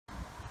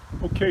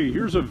Okay,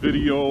 here's a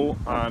video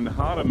on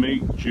how to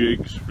make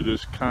jigs for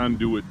this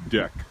conduit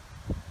deck.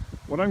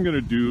 What I'm going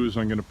to do is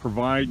I'm going to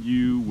provide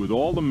you with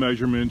all the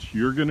measurements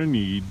you're going to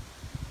need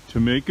to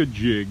make a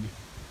jig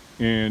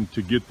and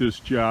to get this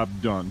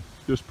job done.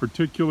 This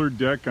particular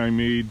deck I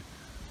made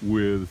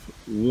with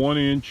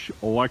 1-inch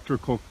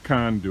electrical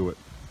conduit,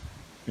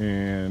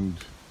 and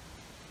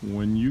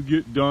when you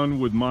get done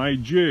with my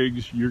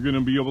jigs you're going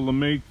to be able to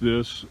make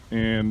this,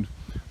 and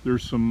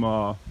there's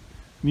some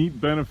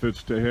neat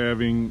benefits to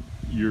having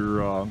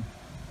your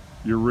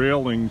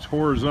railings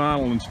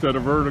horizontal instead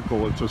of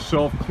vertical. It's a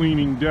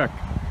self-cleaning deck.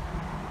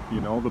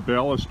 You know, the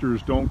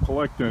balusters don't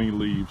collect any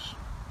leaves.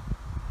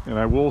 And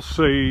I will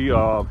say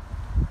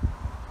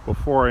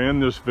before I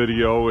end this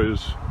video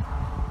is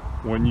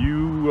when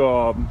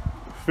you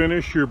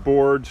finish your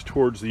boards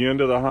towards the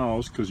end of the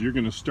house, because you're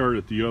going to start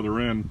at the other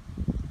end,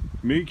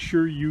 make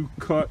sure you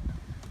cut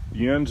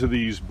the ends of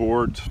these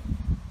boards,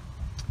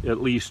 at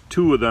least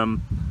 2 of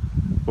them,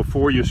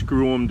 before you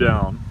screw them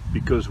down,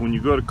 because when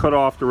you go to cut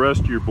off the rest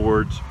of your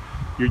boards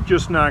you're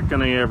just not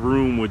going to have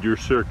room with your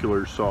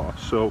circular saw.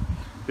 So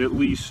at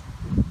least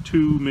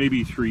 2,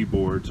 maybe 3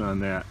 boards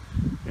on that.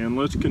 And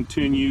let's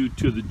continue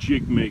to the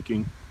jig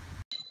making.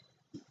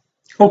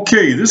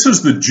 Okay, this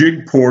is the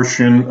jig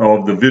portion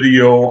of the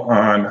video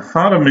on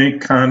how to make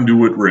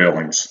conduit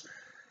railings.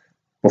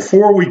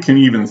 Before we can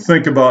even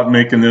think about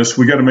making this,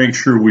 we got to make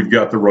sure we've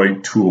got the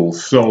right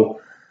tools.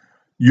 So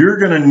you're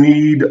going to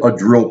need a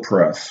drill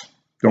press.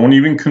 Don't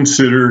even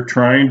consider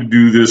trying to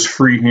do this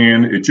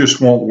freehand. It just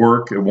won't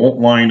work. It won't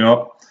line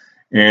up.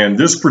 And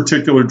this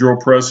particular drill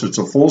press, it's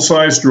a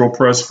full-size drill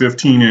press,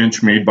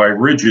 15-inch, made by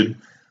Rigid,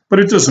 but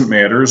it doesn't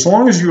matter. As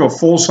long as you have a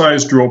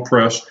full-size drill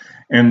press,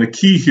 and the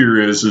key here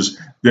is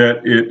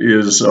that it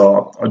is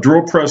a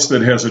drill press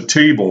that has a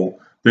table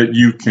that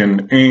you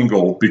can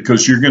angle,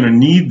 because you're going to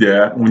need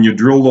that when you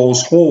drill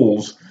those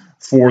holes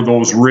for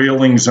those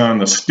railings on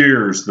the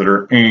stairs that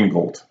are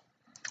angled.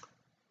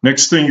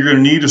 Next thing you're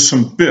going to need is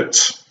some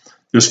bits.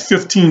 This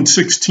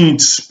 15/16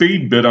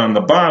 spade bit on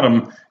the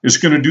bottom is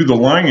going to do the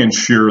lion's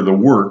share of the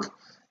work.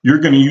 You're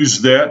going to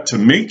use that to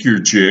make your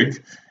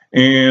jig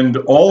and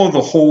all of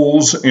the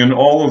holes in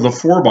all of the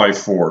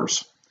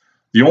 4x4s.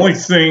 The only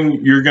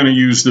thing you're going to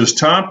use this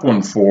top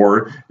one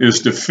for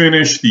is to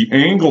finish the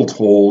angled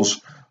holes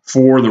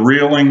for the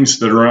railings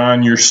that are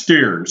on your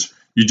stairs.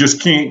 You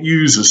just can't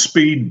use a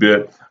spade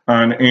bit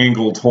on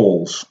angled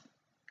holes.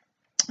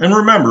 And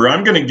remember,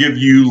 I'm going to give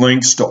you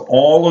links to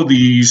all of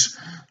these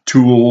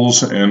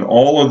tools and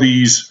all of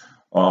these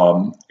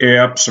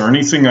apps or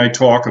anything I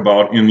talk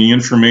about in the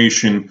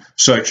information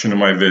section of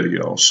my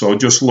video. So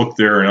just look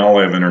there and I'll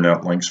have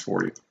internet links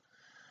for you.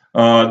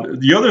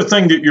 The other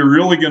thing that you're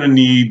really going to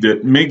need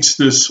that makes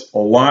this a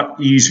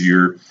lot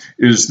easier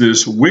is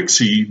this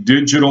Wixie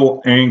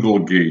digital angle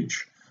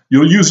gauge.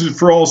 You'll use it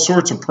for all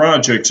sorts of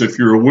projects if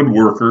you're a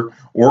woodworker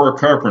or a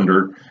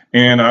carpenter.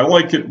 And I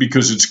like it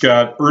because it's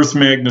got earth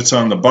magnets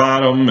on the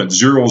bottom. It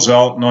zeroes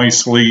out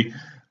nicely.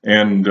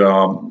 And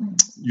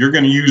you're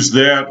going to use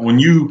that when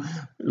you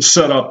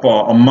set up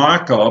a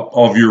mock-up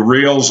of your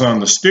rails on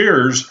the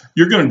stairs.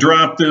 You're going to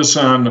drop this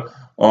on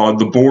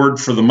the board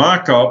for the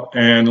mock-up.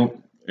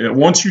 And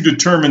once you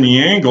determine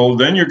the angle,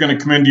 then you're going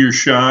to come into your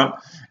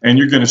shop and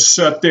you're going to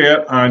set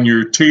that on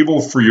your table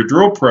for your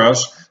drill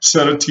press,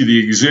 set it to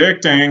the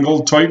exact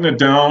angle, tighten it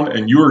down,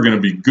 and you are going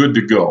to be good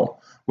to go.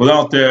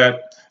 Without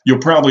that, you'll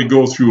probably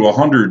go through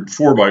 100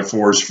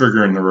 4x4s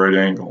figuring the right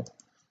angle.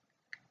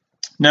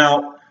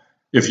 Now,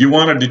 if you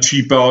wanted to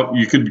cheap out,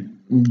 you could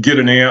get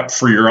an app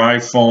for your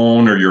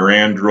iPhone or your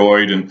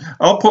Android, and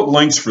I'll put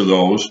links for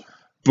those.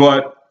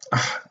 But,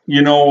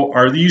 you know,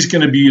 are these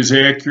going to be as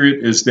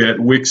accurate as that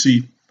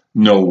Wixie?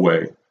 No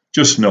way.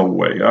 Just no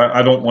way.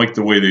 I don't like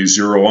the way they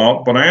zero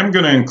out, but I am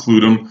going to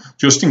include them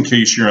just in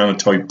case you're on a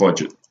tight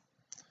budget.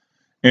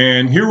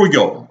 And here we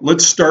go.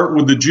 Let's start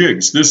with the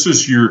jigs. This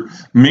is your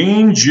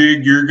main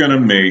jig you're going to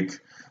make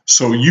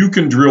so you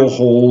can drill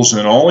holes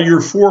in all your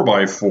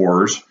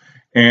 4x4s,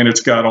 and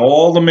it's got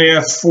all the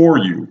math for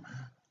you.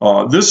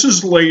 This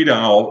is laid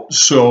out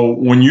so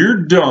when you're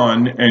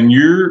done and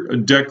your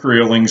deck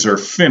railings are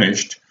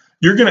finished,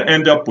 you're going to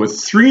end up with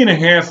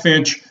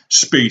 3.5-inch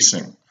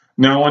spacing.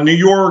 Now in New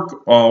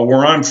York,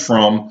 where I'm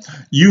from,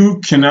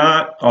 you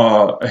cannot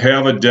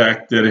have a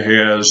deck that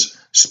has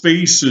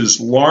spaces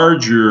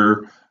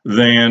larger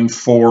than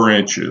 4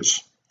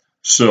 inches.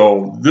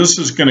 So this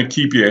is going to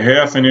keep you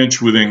 1/2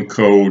 inch within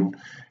code.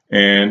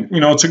 And,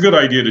 you know, it's a good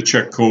idea to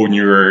check code in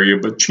your area,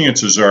 but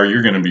chances are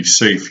you're going to be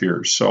safe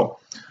here. So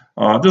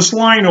this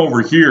line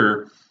over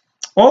here,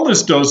 all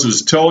this does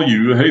is tell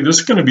you, hey, this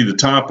is going to be the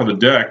top of the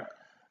deck.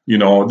 You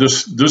know,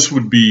 this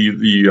would be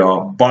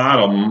the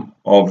bottom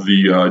of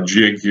the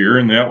jig here,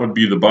 and that would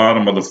be the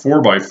bottom of the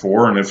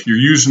 4x4. And if you're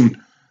using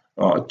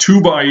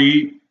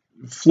 2x8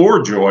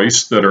 floor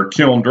joists that are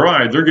kiln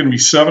dried, they're going to be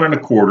 7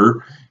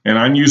 1/4. And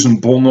I'm using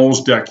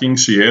bullnose decking,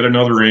 so you add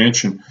another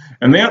inch,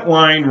 and that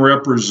line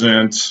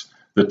represents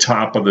the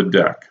top of the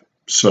deck.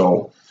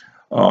 So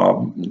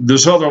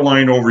this other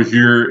line over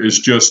here is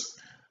just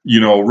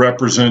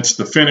represents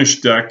the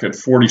finished deck at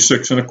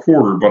 46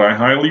 1/4, but I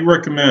highly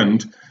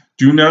recommend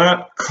do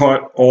not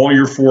cut all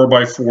your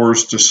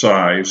 4x4s to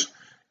size.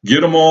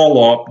 Get them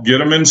all up, get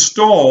them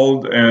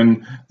installed,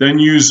 and then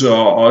use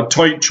a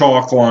tight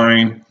chalk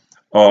line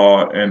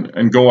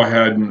and go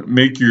ahead and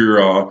make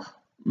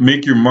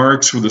your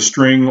marks with a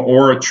string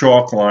or a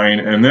chalk line,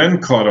 and then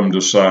cut them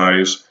to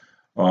size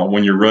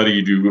when you're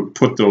ready to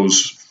put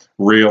those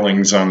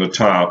railings on the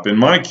top. In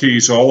my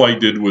case, all I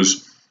did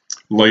was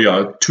lay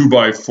a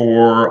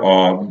 2x4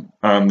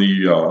 on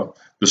the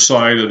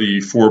side of the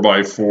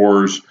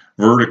 4x4s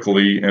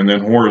vertically, and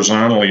then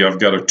horizontally I've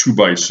got a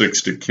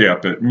 2x6 to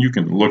cap it, and you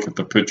can look at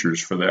the pictures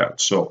for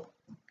that. So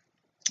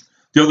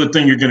the other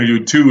thing you're going to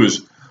do too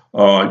is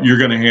you're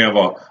going to have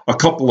a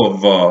couple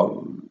of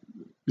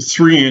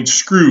 3-inch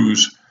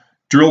screws.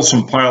 Drill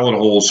some pilot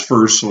holes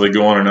first so they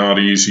go in and out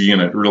easy,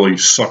 and it really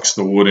sucks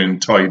the wood in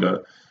tight.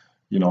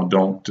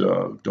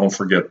 Don't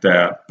forget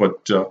that.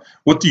 But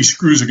what these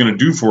screws are going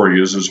to do for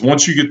you is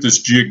once you get this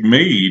jig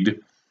made,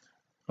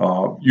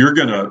 you're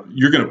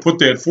gonna put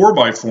that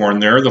 4x4 in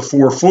there, the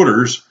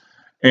 4-footers,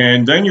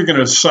 and then you're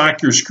gonna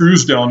sock your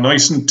screws down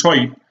nice and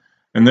tight,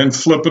 and then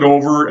flip it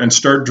over and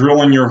start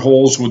drilling your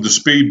holes with the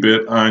spade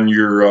bit on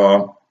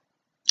your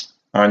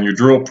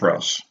drill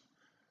press.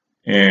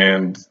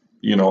 And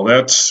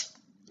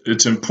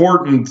it's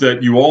important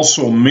that you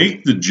also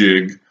make the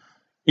jig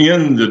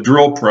in the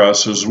drill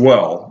press as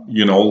well.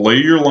 Lay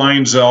your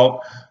lines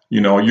out.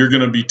 You're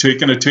going to be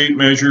taking a tape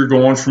measure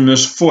going from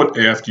this foot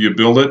after you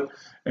build it,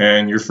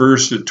 and you're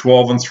first at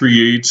 12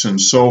 3/8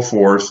 and so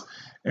forth,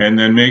 and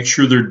then make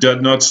sure they're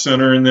dead nut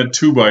center in that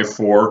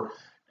 2x4,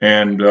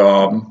 and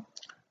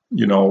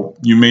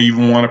you may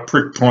even want to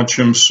prick punch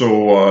them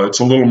so it's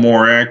a little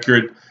more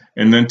accurate,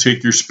 and then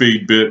take your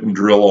spade bit and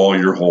drill all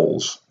your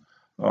holes.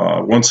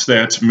 Once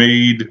that's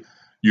made,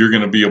 you're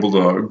going to be able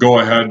to go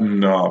ahead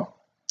and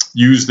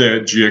use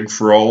that jig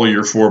for all of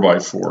your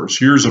 4x4s.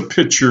 Here's a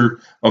picture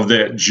of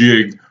that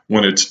jig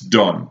when it's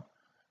done.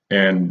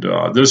 And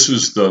this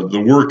is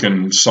the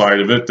working side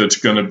of it that's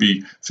going to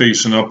be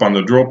facing up on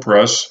the drill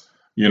press,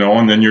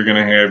 and then you're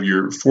going to have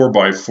your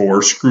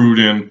 4x4 screwed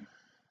in.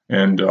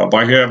 And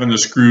by having the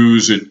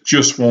screws, it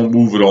just won't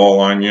move at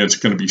all on you. It's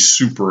going to be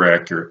super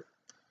accurate.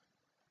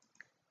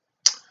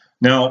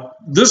 Now,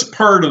 this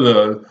part of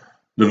the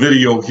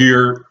video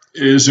here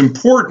is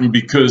important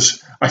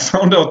because I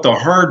found out the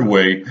hard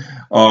way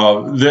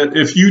that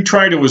if you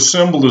try to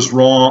assemble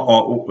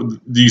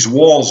these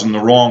walls in the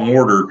wrong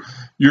order,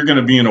 you're going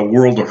to be in a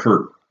world of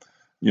hurt.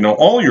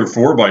 All your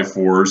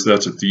 4x4s,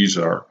 that's what these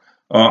are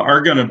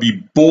going to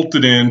be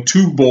bolted in,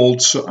 2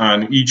 bolts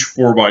on each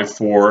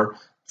 4x4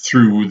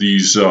 through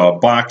these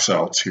box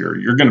outs here.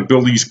 You're going to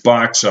build these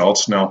box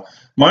outs. Now,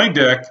 my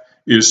deck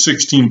is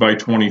 16 by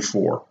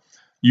 24.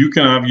 You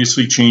can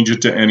obviously change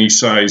it to any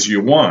size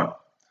you want.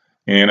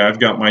 And I've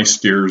got my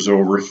stairs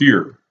over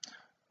here.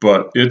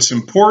 But it's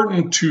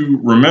important to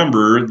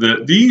remember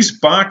that these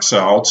box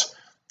outs,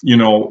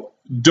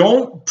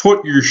 don't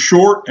put your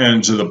short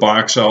ends of the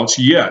box outs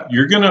yet.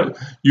 You're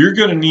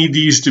gonna need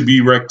these to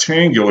be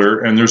rectangular,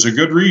 and there's a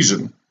good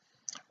reason.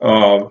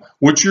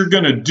 What you're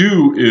gonna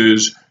do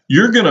is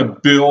you're gonna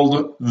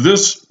build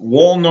this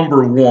wall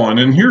number 1,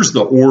 and here's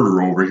the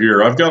order over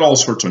here. I've got all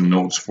sorts of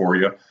notes for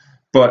you,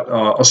 but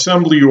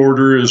assembly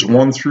order is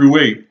 1 through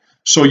 8.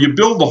 So you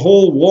build the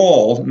whole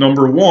wall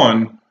number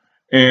 1,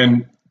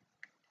 and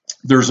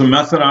there's a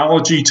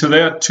methodology to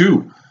that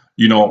too.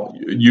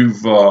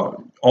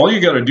 All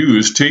you got to do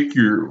is take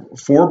your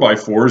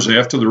 4x4s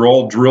after they're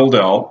all drilled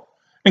out,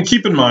 and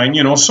keep in mind,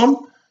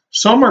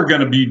 some are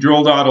going to be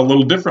drilled out a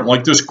little different.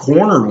 Like this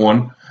corner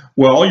one,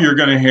 well, you're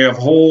going to have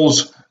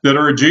holes that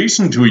are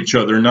adjacent to each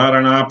other, not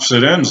on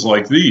opposite ends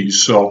like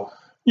these. So,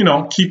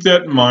 keep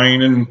that in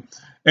mind. And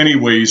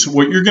anyways,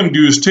 what you're going to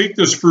do is take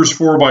this first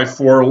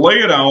 4x4, lay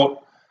it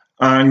out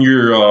on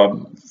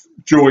your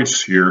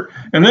joists here,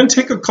 and then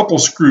take a couple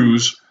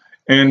screws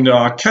and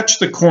catch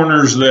the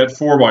corners of that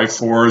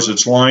 4x4 as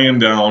it's lying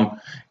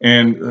down,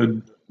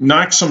 and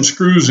knock some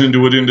screws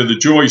into the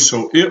joist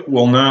so it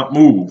will not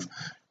move.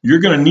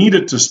 You're going to need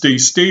it to stay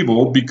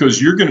stable because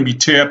you're going to be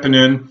tapping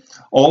in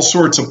all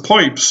sorts of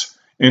pipes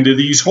into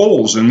these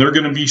holes, and they're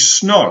going to be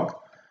snug.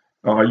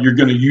 You're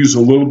going to use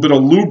a little bit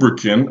of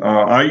lubricant.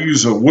 I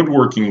use a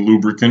woodworking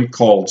lubricant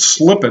called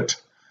Slip It,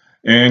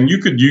 and you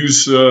could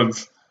use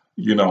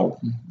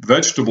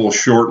vegetable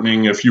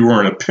shortening if you were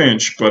in a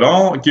pinch, but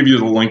I'll give you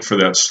the link for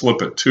that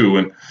Slip It too.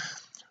 And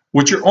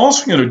what you're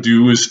also going to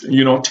do is,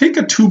 take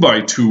a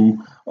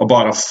 2x2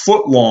 about 1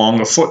 foot long,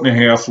 1.5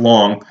 foot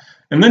long,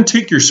 and then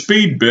take your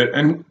spade bit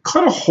and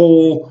cut a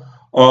hole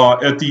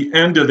at the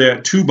end of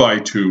that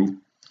 2x2.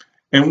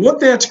 And what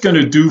that's going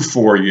to do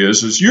for you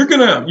is you're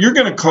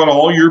gonna cut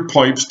all your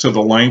pipes to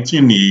the length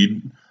you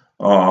need.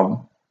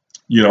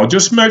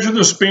 Just measure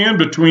the span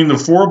between the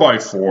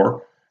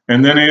 4x4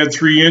 and then add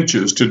 3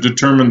 inches to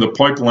determine the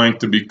pipe length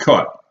to be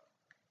cut.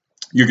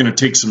 You're going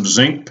to take some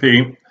zinc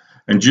paint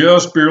and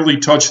just barely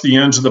touch the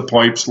ends of the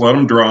pipes, let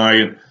them dry,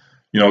 and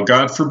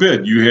God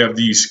forbid you have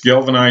these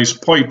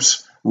galvanized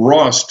pipes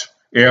rust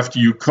after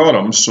you cut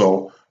them,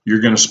 so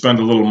you're going to spend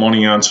a little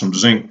money on some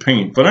zinc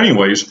paint. But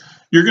anyways,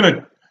 you're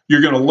going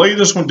to lay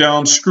this one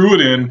down, screw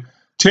it in,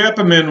 tap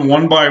them in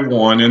one by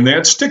one, and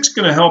that stick's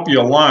going to help you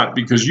a lot,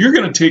 because you're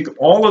going to take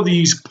all of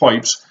these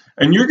pipes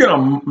and you're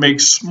going to make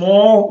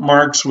small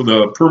marks with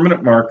a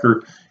permanent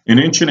marker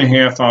 1.5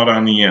 inches out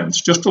on the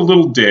ends. Just a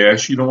little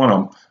dash. You don't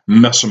want to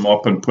mess them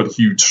up and put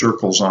huge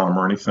circles on them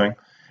or anything.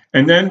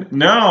 And then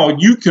now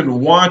you can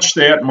watch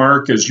that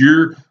mark as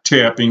you're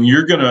tapping.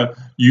 You're going to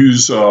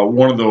use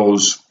one of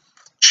those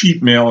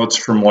cheap mallets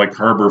from like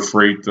Harbor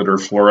Freight that are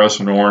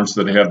fluorescent orange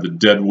that have the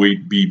dead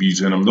weight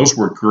BBs in them. Those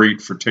work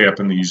great for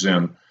tapping these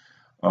in.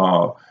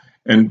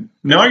 And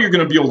now you're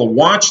going to be able to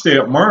watch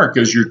that mark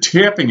as you're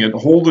tapping it,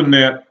 holding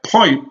that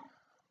pipe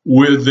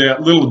with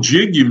that little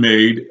jig you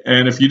made.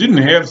 And if you didn't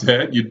have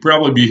that, you'd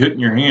probably be hitting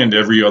your hand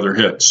every other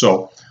hit.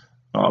 So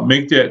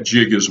make that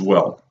jig as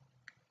well.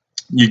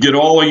 You get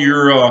all of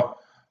your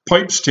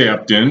pipes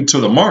tapped in to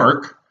the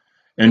mark,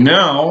 and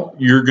now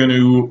you're going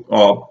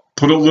to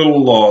put a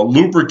little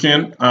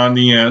lubricant on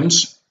the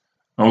ends.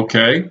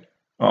 Okay,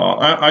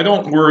 I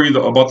don't worry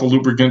about the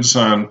lubricants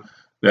on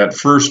that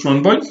first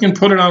one, but you can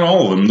put it on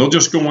all of them. They'll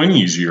just go in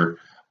easier.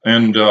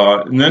 And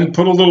then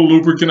put a little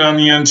lubricant on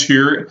the ends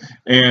here,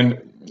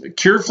 and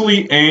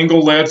carefully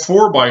angle that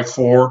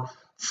 4x4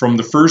 from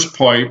the first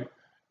pipe,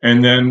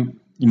 and then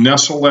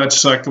nestle that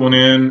second one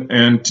in,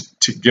 and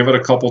to give it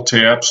a couple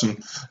taps,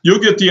 and you'll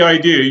get the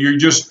idea.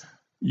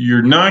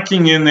 You're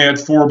knocking in that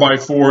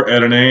 4x4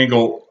 at an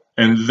angle,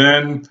 and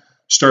then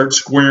start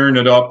squaring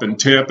it up and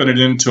tapping it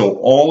until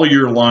all of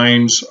your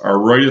lines are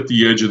right at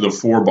the edge of the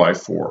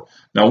 4x4.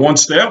 Now,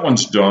 once that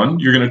one's done,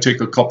 you're going to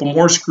take a couple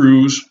more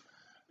screws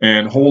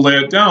and hold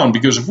that down,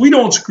 because if we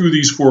don't screw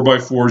these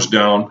 4x4s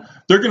down,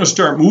 they're going to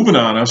start moving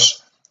on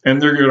us, and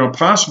they're going to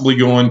possibly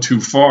go in too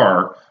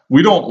far.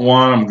 We don't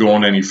want them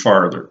going any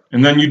farther.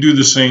 And then you do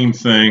the same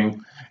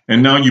thing,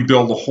 and now you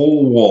build a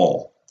whole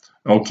wall.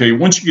 Okay,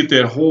 once you get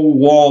that whole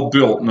wall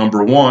built,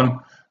 number one,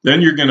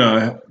 then you're going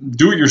to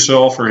do it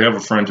yourself or have a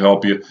friend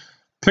help you.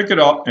 Pick it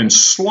up and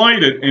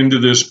slide it into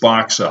this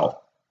box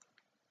out.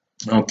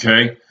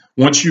 Okay,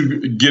 once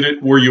you get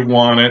it where you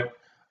want it,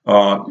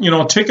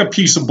 take a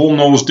piece of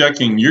bullnose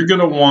decking. You're going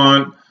to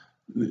want,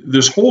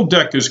 this whole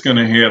deck is going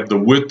to have the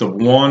width of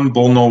one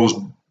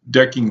bullnose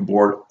decking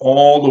board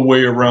all the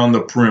way around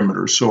the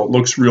perimeter, so it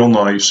looks real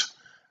nice,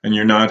 and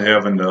you're not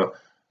having to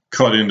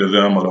cut into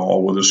them at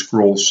all with a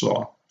scroll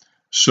saw.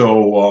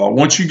 So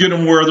once you get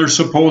them where they're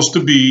supposed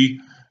to be,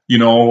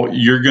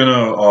 you're going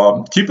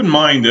to keep in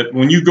mind that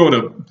when you go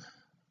to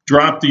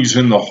drop these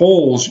in the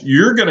holes,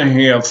 you're going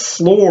to have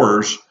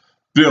floors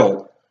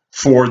built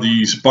for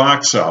these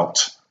box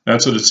outs.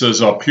 That's what it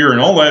says up here, and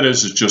all that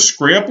is just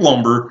scrap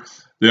lumber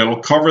that'll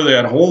cover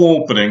that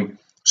whole opening.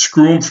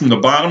 Screw them from the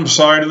bottom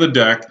side of the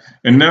deck,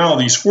 and now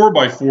these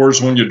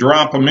 4x4s, when you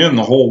drop them in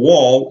the whole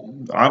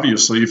wall,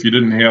 obviously if you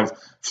didn't have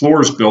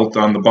floors built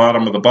on the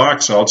bottom of the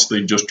box outs,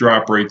 they just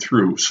drop right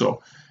through.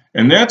 So,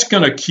 and that's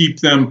going to keep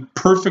them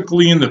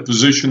perfectly in the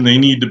position they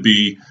need to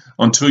be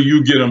until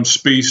you get them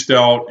spaced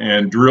out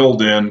and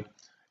drilled in,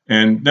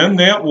 and then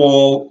that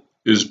wall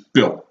is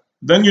built.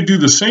 Then you do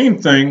the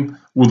same thing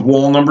with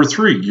wall number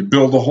 3. You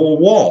build the whole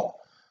wall.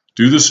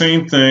 Do the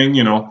same thing,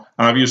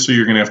 obviously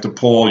you're going to have to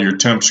pull all your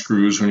temp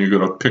screws when you go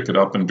to pick it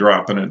up and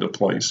drop it into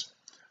place.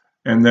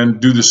 And then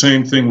do the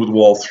same thing with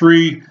wall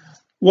 3.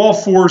 Wall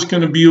 4 is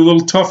going to be a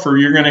little tougher.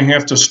 You're going to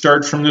have to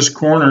start from this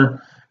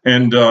corner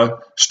and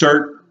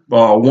start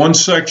one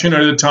section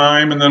at a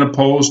time, and then a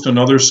post,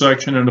 another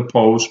section and a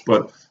post,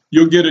 but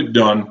you'll get it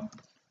done.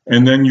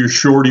 And then your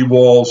shorty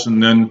walls,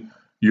 and then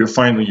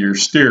finally your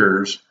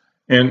stairs.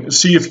 And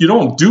see, if you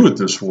don't do it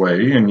this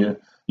way, and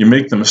you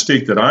make the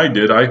mistake that I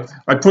did,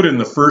 I put in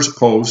the first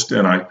post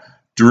and I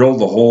drilled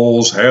the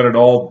holes, had it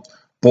all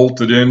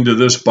bolted into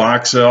this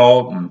box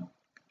out, and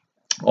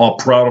all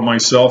proud of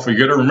myself. You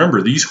got to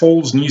remember, these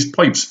holes and these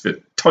pipes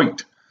fit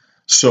tight.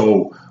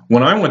 So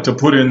when I went to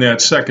put in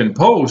that second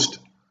post,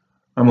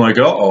 I'm like,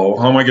 uh-oh,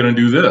 how am I going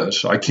to do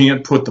this? I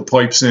can't put the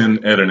pipes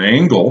in at an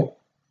angle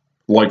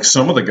like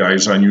some of the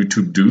guys on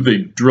YouTube do. They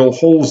drill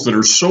holes that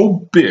are so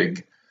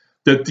big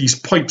that these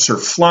pipes are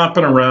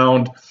flopping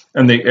around,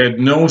 and they add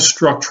no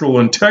structural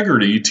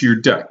integrity to your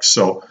deck.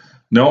 So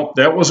no,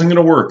 that wasn't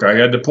going to work. I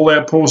had to pull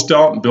that post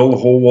out and build a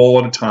whole wall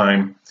at a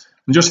time,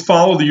 and just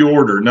follow the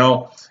order.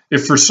 Now,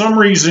 if for some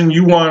reason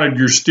you wanted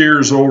your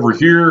stairs over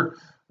here,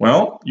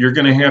 well, you're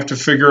going to have to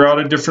figure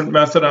out a different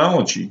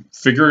methodology.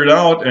 Figure it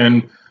out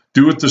and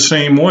do it the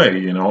same way.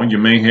 You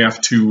may have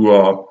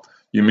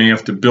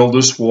to build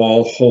this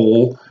wall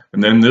whole,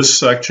 and then this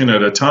section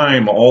at a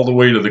time all the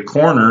way to the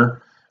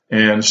corner.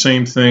 And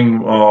same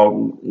thing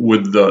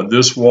with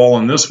this wall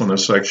and this one, a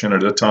section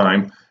at a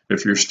time,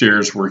 if your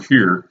stairs were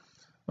here.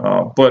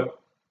 But,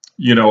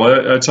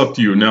 that's up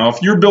to you. Now,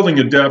 if you're building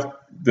a deck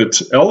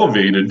that's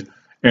elevated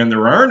and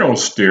there are no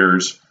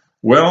stairs,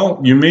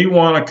 well, you may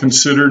want to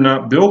consider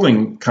not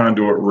building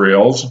conduit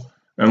rails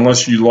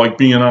unless you like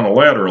being on a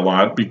ladder a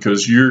lot,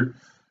 because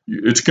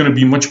it's going to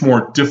be much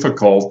more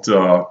difficult.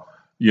 How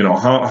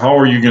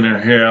are you going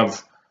to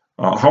have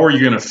how are you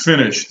going to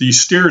finish?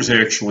 These stairs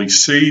actually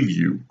save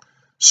you.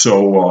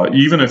 So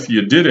even if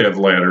you did have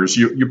ladders,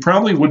 you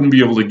probably wouldn't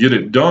be able to get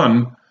it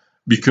done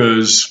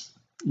because,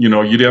 you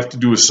know, you'd have to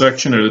do a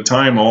section at a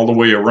time all the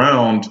way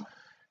around.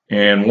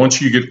 And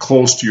once you get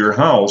close to your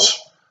house,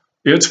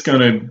 it's going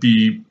to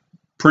be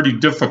pretty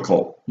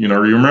difficult. You know,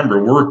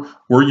 remember,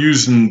 we're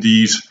using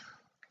these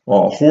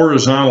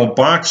horizontal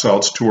box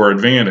outs to our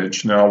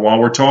advantage. Now, while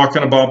we're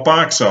talking about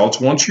box outs,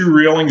 once your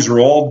railings are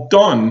all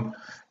done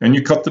and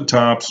you cut the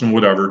tops and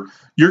whatever,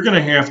 you're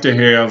going to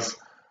have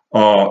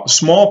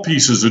small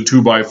pieces of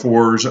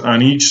 2x4s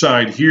on each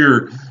side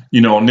here,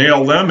 you know,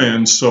 nail them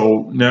in.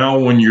 So now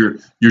when your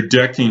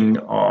decking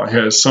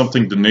has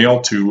something to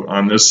nail to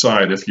on this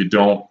side, if you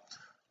don't,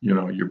 you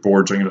know, your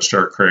boards are going to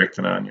start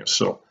cracking on you.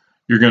 So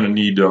you're going to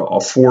need a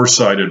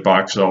four-sided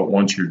box out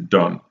once you're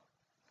done.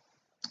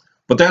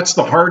 But that's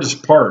the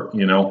hardest part,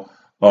 you know.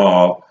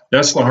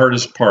 That's the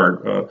hardest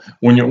part.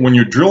 When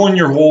you're drilling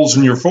your holes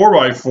in your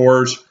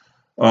 4x4s,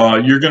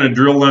 you're going to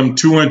drill them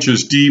 2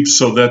 inches deep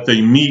so that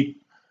they meet,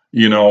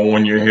 you know,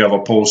 when you have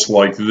a post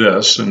like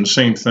this. And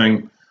same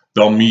thing,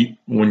 they'll meet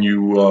when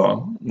you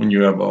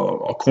have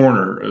a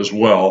corner as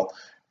well.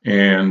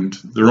 And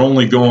they're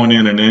only going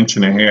in 1.5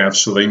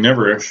 inches, so they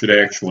never should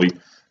actually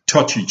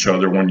touch each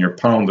other when you're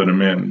pounding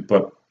them in.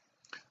 But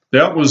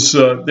that was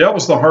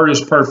the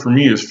hardest part for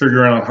me, is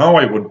figuring out how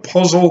I would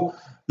puzzle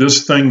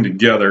this thing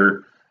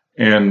together.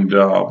 And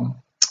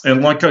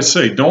like I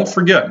say, don't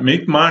forget,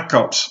 make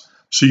mock-ups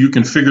so you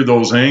can figure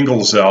those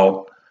angles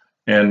out.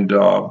 And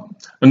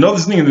another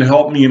thing that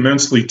helped me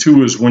immensely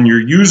too is when you're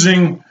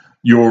using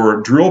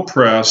your drill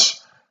press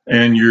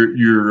and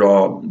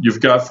you've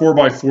got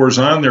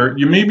 4x4s on there,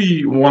 you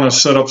maybe want to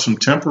set up some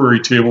temporary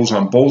tables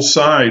on both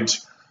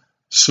sides,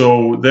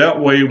 so that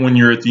way when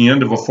you're at the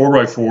end of a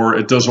 4x4,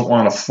 it doesn't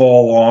want to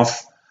fall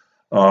off.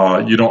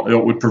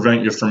 It would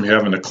prevent you from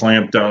having to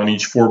clamp down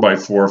each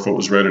 4x4 if it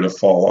was ready to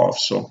fall off.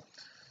 So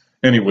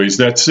anyways,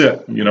 that's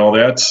it. You know,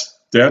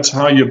 that's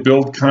how you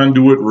build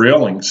conduit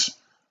railings.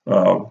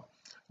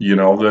 You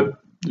know, that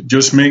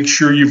just make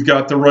sure you've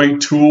got the right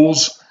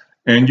tools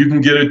and you can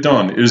get it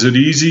done. Is it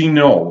easy?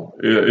 No.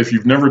 If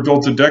you've never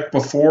built a deck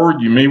before,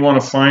 you may want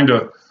to find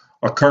a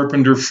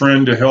carpenter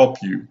friend to help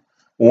you.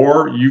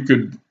 Or you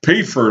could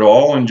pay for it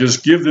all and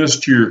just give this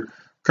to your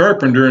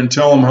carpenter and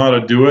tell him how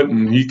to do it,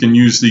 and he can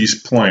use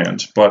these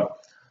plans. But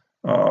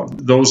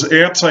those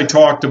apps I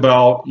talked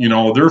about, you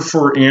know, they're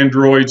for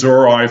Androids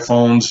or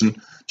iPhones,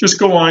 and just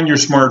go on your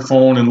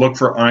smartphone and look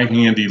for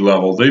iHandy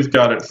Level. They've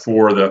got it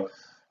for the,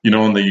 you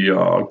know, in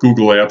the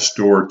Google App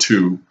Store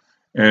too.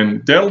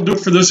 And that'll do it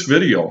for this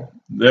video.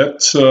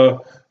 That's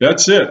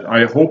it.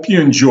 I hope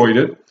you enjoyed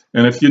it,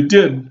 and if you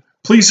did,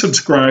 please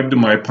subscribe to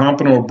my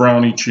Pompano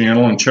Brownie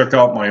channel and check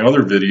out my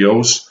other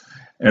videos.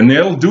 And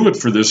that'll do it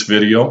for this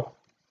video.